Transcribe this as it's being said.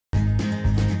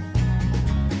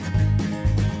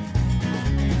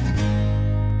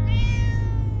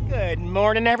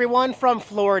morning, everyone, from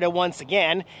Florida once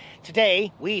again.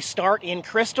 Today, we start in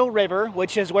Crystal River,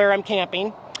 which is where I'm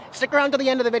camping. Stick around to the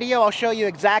end of the video. I'll show you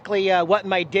exactly what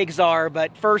my digs are,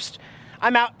 but first,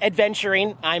 I'm out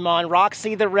adventuring. I'm on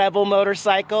Roxy the Rebel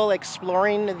motorcycle,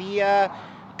 exploring the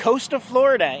coast of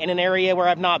Florida in an area where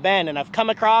I've not been, and I've come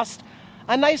across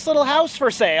a nice little house for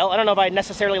sale. I don't know if I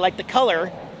necessarily like the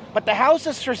color, but the house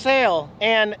is for sale,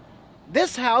 and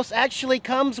this house actually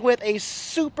comes with a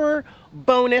super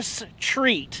bonus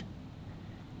treat.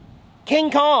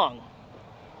 King Kong.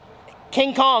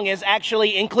 King Kong is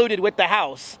actually included with the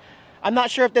house. I'm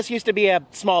not sure if this used to be a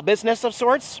small business of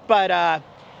sorts, but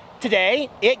today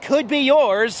it could be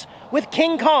yours with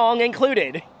King Kong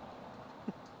included.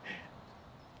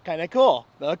 Kind of cool.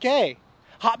 Okay,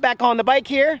 hop back on the bike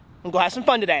here and go have some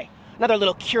fun today. Another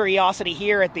little curiosity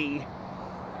here at the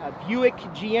Buick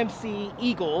GMC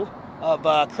Eagle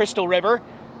of Crystal River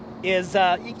is,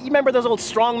 you remember those old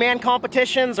strongman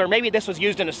competitions? Or maybe this was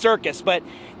used in a circus, but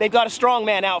they've got a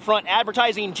strongman out front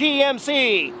advertising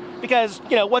GMC, because,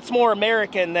 you know, what's more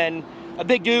American than a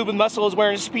big dude with muscles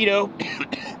wearing a Speedo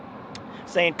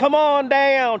saying, come on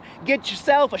down, get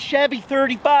yourself a Chevy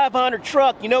 3500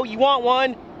 truck, you know you want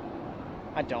one?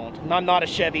 I don't. I'm not a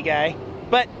Chevy guy,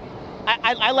 but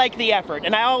I like the effort,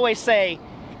 and I always say,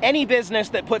 any business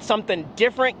that puts something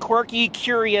different, quirky,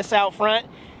 curious out front,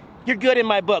 you're good in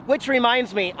my book. Which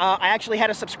reminds me, I actually had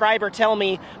a subscriber tell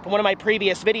me from one of my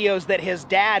previous videos that his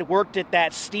dad worked at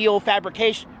that steel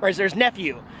fabrication, or his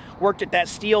nephew worked at that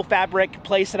steel fabric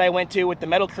place that I went to with the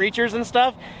metal creatures and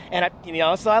stuff. And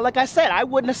like I said, I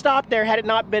wouldn't have stopped there had it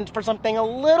not been for something a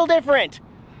little different,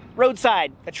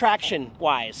 roadside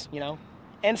attraction-wise, you know.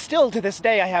 And still to this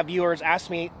day, I have viewers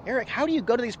ask me, Eric, how do you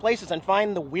go to these places and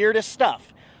find the weirdest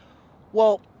stuff?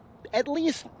 Well, at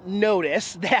least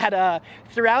notice that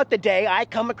throughout the day, I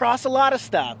come across a lot of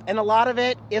stuff, and a lot of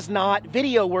it is not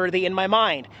video-worthy in my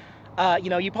mind. You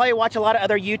know, you probably watch a lot of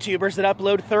other YouTubers that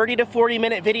upload 30 to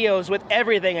 40-minute videos with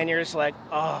everything, and you're just like,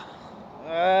 oh.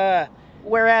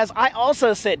 Whereas I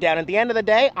also sit down at the end of the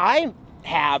day, I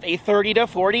have a 30 to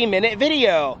 40-minute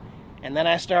video, and then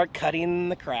I start cutting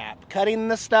the crap, cutting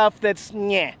the stuff that's,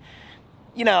 nyeh.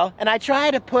 You know, and I try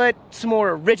to put some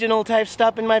more original type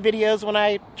stuff in my videos when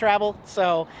I travel,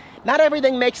 so not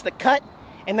everything makes the cut,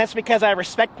 and that's because I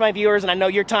respect my viewers and I know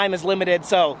your time is limited,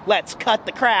 so let's cut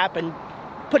the crap and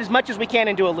put as much as we can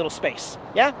into a little space,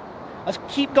 yeah? Let's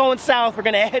keep going south. We're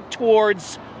gonna head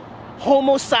towards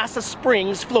Homosassa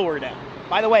Springs, Florida.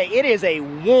 By the way, it is a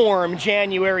warm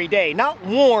January day. Not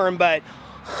warm, but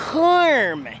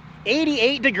warm.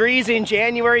 88 degrees in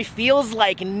January, feels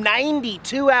like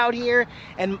 92 out here,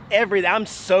 and I'm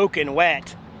soaking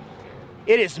wet.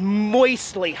 It is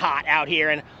moistly hot out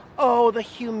here, and oh, the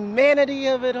humanity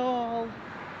of it all.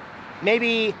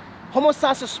 Maybe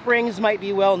Homosassa Springs might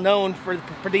be well known for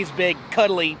these big,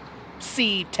 cuddly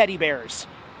sea teddy bears.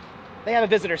 They have a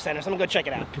visitor center, so I'm gonna go check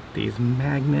it out. Look at these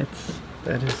magnets.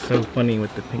 That is so funny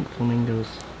with the pink flamingos.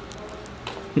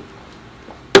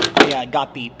 Yeah, I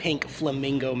got the pink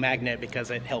flamingo magnet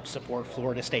because it helps support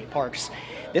Florida state parks.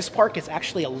 This park is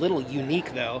actually a little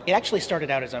unique, though. It actually started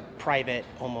out as a private,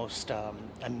 almost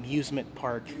amusement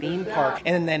park, theme park,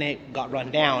 and then it got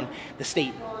run down. The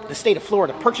state of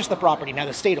Florida purchased the property. Now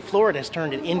the state of Florida has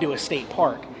turned it into a state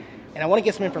park. And I want to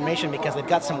get some information because they've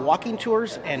got some walking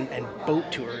tours and boat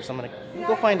tours. I'm gonna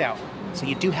go find out. So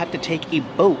you do have to take a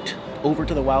boat over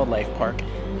to the wildlife park.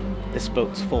 This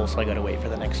boat's full, so I gotta wait for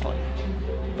the next one.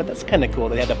 But that's kind of cool.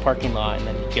 They have the parking lot and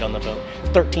then you get on the boat. It's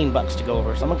 13 bucks to go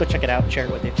over, so I'm gonna go check it out and share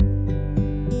it with you.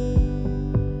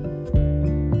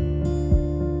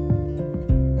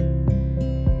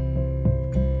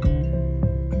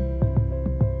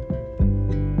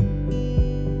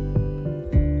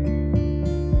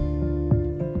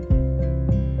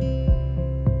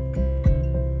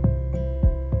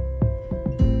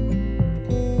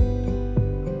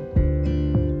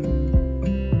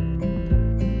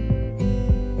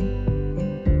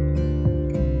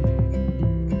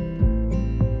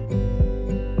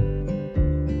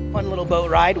 Boat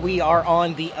ride. We are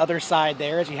on the other side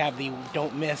there, as you have the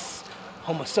don't miss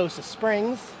Homosassa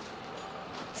Springs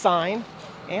sign,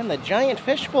 and the giant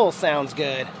fishbowl sounds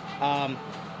good. I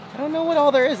don't know what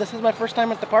all there is. This is my first time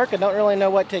at the park. I don't really know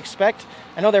what to expect.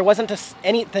 I know there wasn't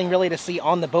anything really to see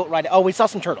on the boat ride. Oh, we saw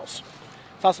some turtles.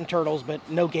 Saw some turtles, but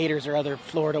no gators or other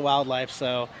Florida wildlife,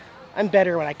 so I'm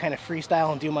better when I kind of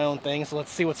freestyle and do my own thing, so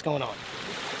let's see what's going on.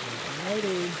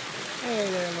 Alrighty.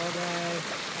 Hey there, little guy.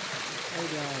 How you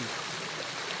doing?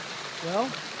 Well,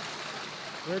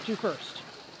 where to first?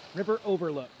 River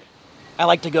Overlook. I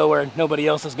like to go where nobody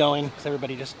else is going, because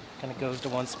everybody just kind of goes to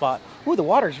one spot. Ooh, the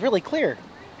water's really clear.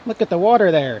 Look at the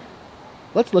water there.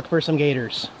 Let's look for some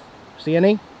gators. See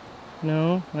any?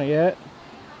 No, not yet.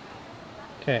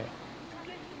 Okay.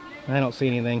 I don't see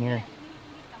anything here.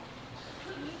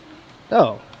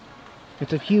 Oh,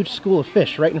 it's a huge school of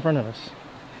fish right in front of us.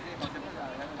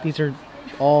 These are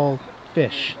all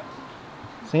fish.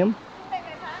 See them?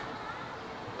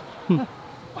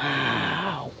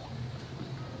 Wow.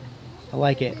 I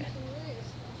like it.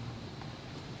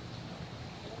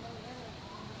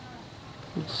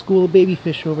 School of baby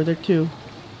fish over there too.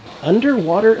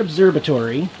 Underwater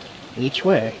observatory each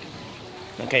way.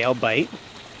 Okay, I'll bite.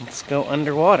 Let's go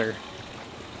underwater.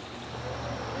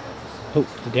 Oh,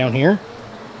 is it down here?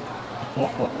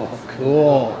 Oh,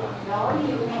 cool.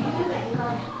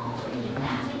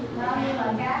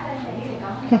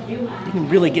 You can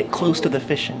really get close to the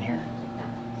fish in here.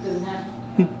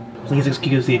 Please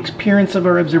excuse the appearance of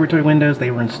our observatory windows.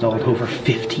 They were installed over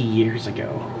 50 years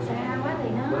ago.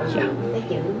 Yeah.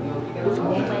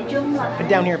 Been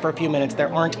down here for a few minutes.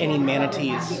 There aren't any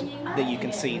manatees that you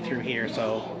can see through here,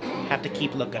 so have to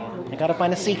keep looking. I gotta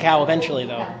find a sea cow eventually,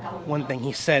 though. One thing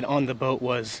he said on the boat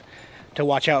was to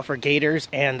watch out for gators,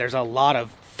 and there's a lot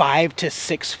of 5 to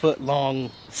 6 foot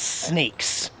long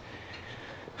snakes.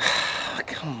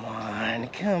 Come on,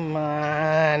 come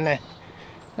on. No,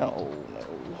 no.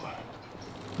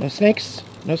 No snakes?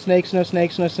 No snakes, no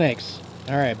snakes, no snakes.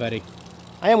 Alright, buddy.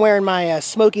 I am wearing my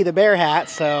Smokey the Bear hat,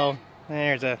 so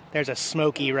there's a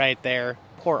Smokey right there.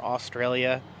 Poor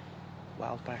Australia.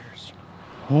 Wildfires.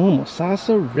 Oh,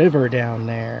 Mossasa River down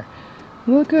there.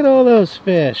 Look at all those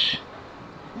fish.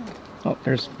 Oh,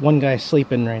 there's one guy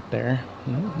sleeping right there.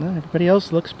 No, everybody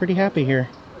else looks pretty happy here.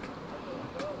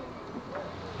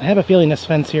 I have a feeling this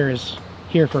fence here is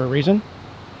here for a reason.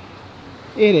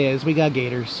 It is. We got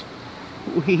gators.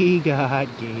 We got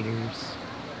gators.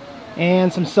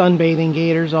 And some sunbathing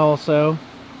gators also.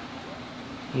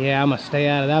 Yeah, I'm gonna stay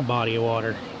out of that body of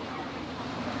water.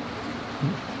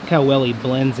 Look how well he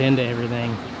blends into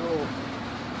everything.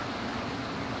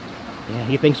 Yeah,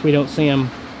 he thinks we don't see him.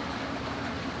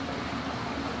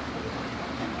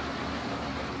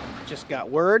 Just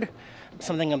got word,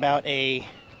 something about a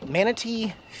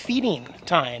manatee feeding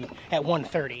time at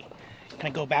 1:30. Can I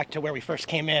go back to where we first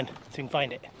came in so we can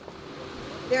find it?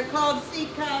 They're called sea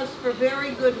cows for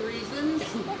very good reasons.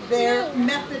 Their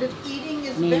method of eating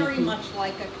is very much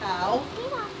like a cow.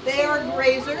 They are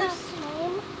grazers.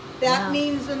 That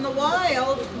means in the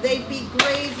wild, they'd be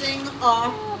grazing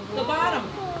off the bottom.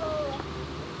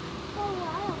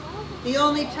 The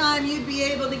only time you'd be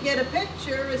able to get a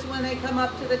picture is when they come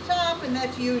up to the top, and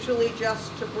that's usually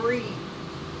just to breed.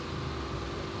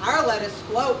 Our lettuce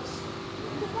floats.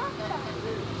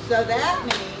 So that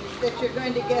means that you're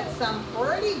going to get some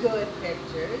pretty good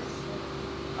pictures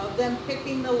of them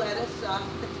picking the lettuce off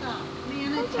the top.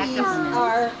 Manatees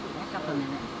are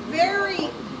very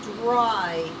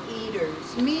dry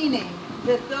eaters, meaning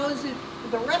that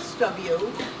the rest of you,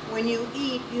 when you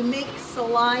eat, you make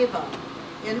saliva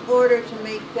in order to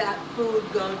make that food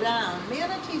go down.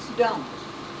 Manatees don't.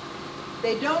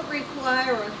 They don't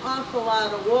require an awful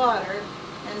lot of water,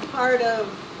 and part of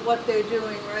what they're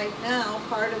doing right now,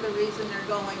 part of the reason they're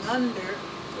going under,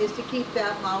 is to keep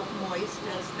that mouth moist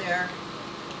as they're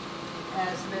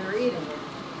eating it.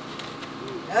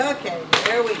 Okay,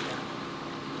 there we go.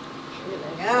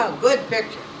 Yeah, good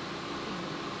picture.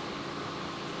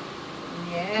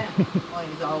 Yeah. Oh,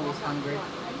 he's always hungry.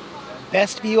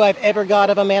 Best view I've ever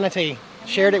got of a manatee.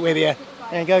 Shared it with you.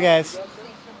 There you go, guys.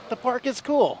 The park is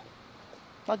cool.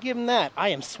 I'll give him that. I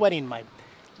am sweating my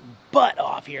butt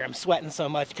off here. I'm sweating so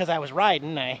much because I was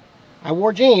riding. I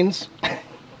wore jeans.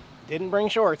 Didn't bring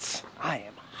shorts. I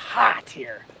am hot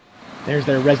here. There's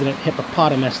their resident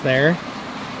hippopotamus there.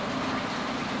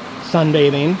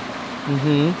 Sunbathing.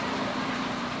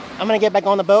 I'm gonna get back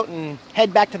on the boat and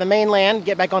head back to the mainland,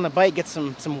 get back on the bike, get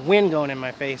some wind going in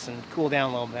my face and cool down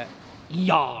a little bit.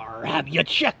 Yar, have you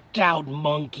checked out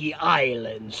Monkey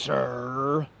Island,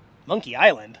 sir? Monkey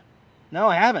Island? No,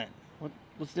 I haven't.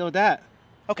 What's the deal with that?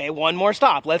 Okay, one more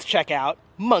stop. Let's check out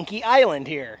Monkey Island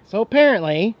here. So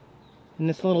apparently, in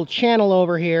this little channel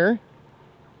over here,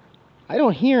 I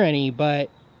don't hear any, but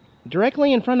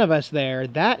directly in front of us there,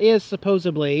 that is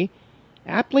supposedly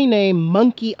aptly named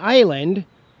Monkey Island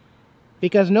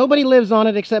because nobody lives on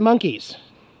it except monkeys.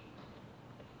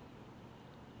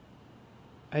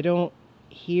 I don't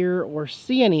hear or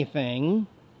see anything.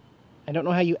 I don't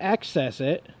know how you access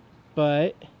it,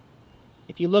 but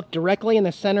if you look directly in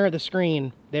the center of the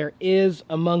screen, there is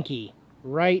a monkey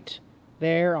right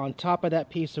there on top of that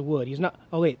piece of wood. He's not...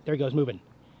 Oh, wait. There he goes, moving.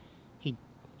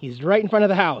 He's right in front of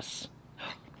the house.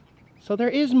 So there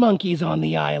is monkeys on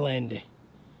the island.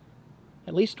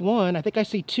 At least one. I think I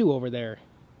see two over there.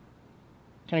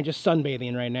 Kind of just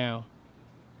sunbathing right now.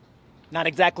 Not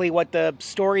exactly what the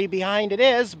story behind it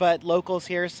is, but locals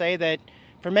here say that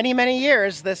for many, many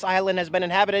years, this island has been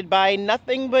inhabited by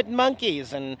nothing but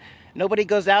monkeys, and nobody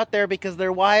goes out there because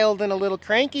they're wild and a little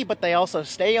cranky, but they also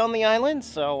stay on the island,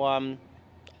 so,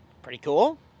 pretty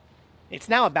cool. It's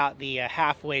now about the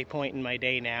halfway point in my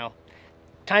day now.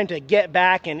 Time to get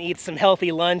back and eat some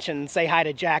healthy lunch and say hi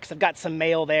to Jax. I've got some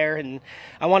mail there, and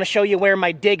I want to show you where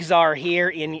my digs are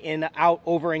here out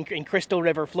over in Crystal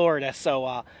River, Florida.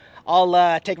 So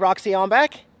I'll take Roxy on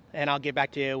back, and I'll get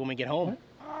back to you when we get home.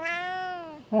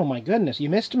 Oh my goodness, you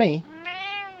missed me.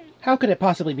 How could it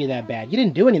possibly be that bad? You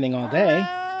didn't do anything all day.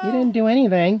 You didn't do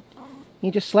anything.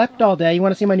 You just slept all day. You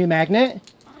want to see my new magnet?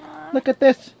 Look at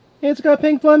this. It's got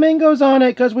pink flamingos on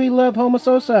it because we love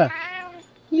Homososa.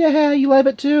 Yeah, you love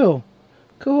it too.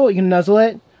 Cool, you can nuzzle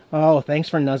it? Oh, thanks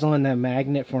for nuzzling that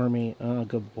magnet for me. Oh,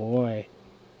 good boy.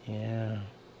 Yeah.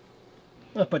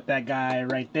 I'll put that guy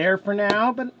right there for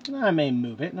now, but I may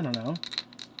move it. I don't know.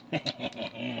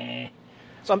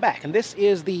 So I'm back, and this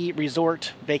is the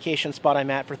resort vacation spot I'm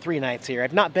at for 3 nights here.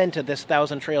 I've not been to this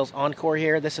Thousand Trails Encore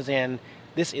here. This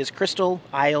is Crystal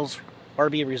Isles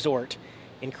RV Resort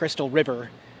in Crystal River,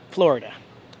 Florida.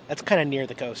 That's kind of near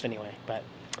the coast anyway, but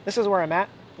this is where I'm at.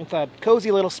 It's a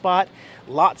cozy little spot,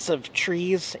 lots of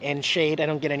trees and shade. I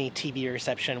don't get any TV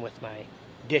reception with my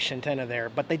dish antenna there,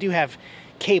 but they do have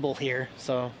cable here.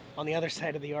 So on the other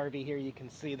side of the RV here, you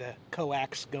can see the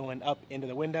coax going up into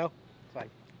the window. So I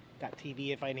got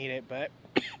TV if I need it, but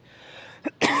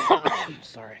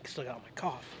sorry, I still got my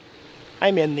cough.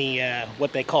 I'm in the,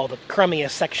 what they call the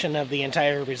crummiest section of the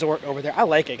entire resort over there. I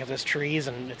like it because there's trees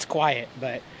and it's quiet,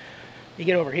 but you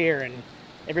get over here and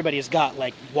everybody's got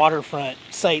like waterfront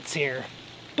sites here.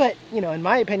 But, you know, in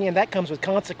my opinion, that comes with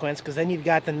consequence, because then you've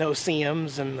got the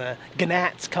no-see-ums and the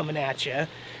gnats coming at you.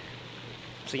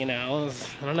 So, you know,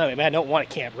 I don't know, maybe I don't want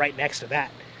to camp right next to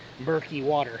that murky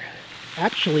water.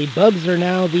 Actually, bugs are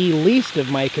now the least of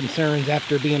my concerns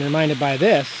after being reminded by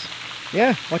this.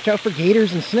 Yeah, watch out for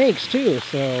gators and snakes too,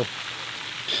 so.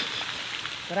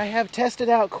 But I have tested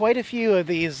out quite a few of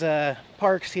these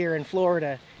parks here in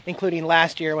Florida, including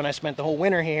last year when I spent the whole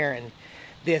winter here, and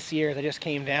this year I just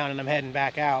came down and I'm heading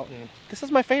back out, and this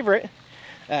is my favorite.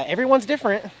 Everyone's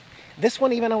different. This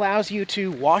one even allows you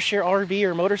to wash your RV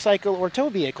or motorcycle or tow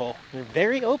vehicle. They're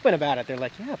very open about it. They're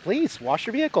like, yeah, please wash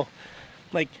your vehicle.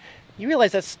 Like, you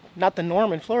realize that's not the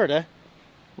norm in Florida.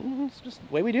 It's just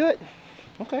the way we do it.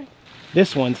 Okay.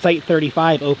 This one, Site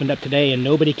 35, opened up today and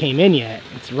nobody came in yet.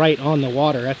 It's right on the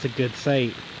water. That's a good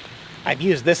site. I've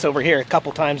used this over here a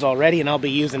couple times already, and I'll be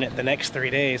using it the next 3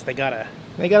 days. They got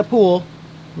a pool.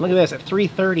 Look at this, at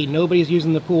 3:30, nobody's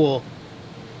using the pool.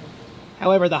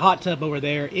 However, the hot tub over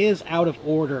there is out of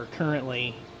order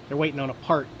currently. They're waiting on a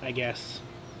part, I guess.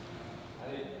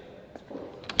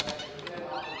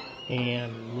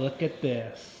 And look at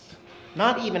this.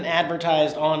 Not even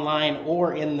advertised online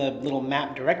or in the little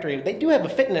map directory. They do have a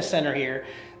fitness center here.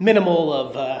 Minimal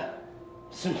of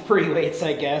some free weights,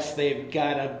 I guess. They've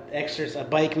got a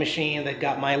bike machine. They've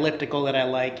got my elliptical that I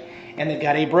like. And they've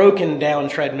got a broken down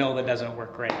treadmill that doesn't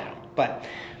work right now. But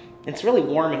it's really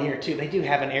warm in here too. They do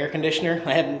have an air conditioner.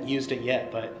 I haven't used it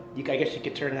yet, but I guess you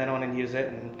could turn that on and use it.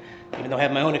 And even though I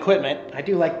have my own equipment, I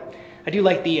do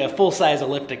like the full-size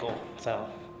elliptical. So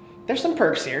there's some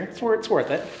perks here. It's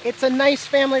worth it. It's a nice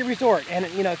family resort, and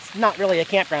you know, it's not really a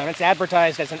campground. It's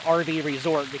advertised as an RV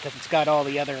resort because it's got all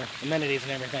the other amenities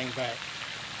and everything, but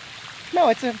no,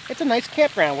 it's a nice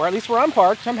campground, where at least where I'm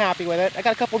parked. I'm happy with it. I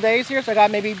got a couple days here, so I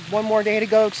got maybe one more day to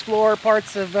go explore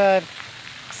parts of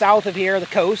south of here, the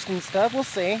coast and stuff. We'll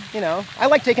see. You know, I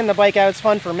like taking the bike out. It's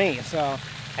fun for me, so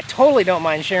I totally don't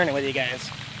mind sharing it with you guys.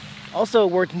 Also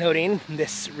worth noting,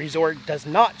 this resort does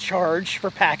not charge for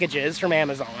packages from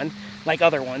Amazon like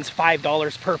other ones,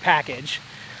 $5 per package.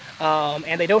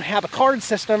 And they don't have a card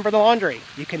system for the laundry.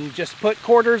 You can just put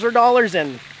quarters or dollars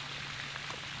in.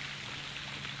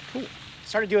 Cool.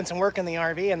 Started doing some work in the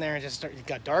RV and there it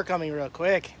got dark on me real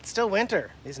quick. It's still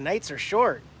winter. These nights are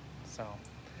short. So,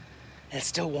 and it's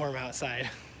still warm outside.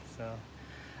 So,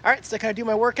 all right, so I gotta do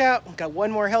my workout. Got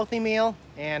one more healthy meal,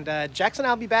 and Jackson,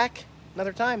 I'll be back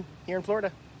another time here in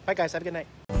Florida. Bye guys, have a good night.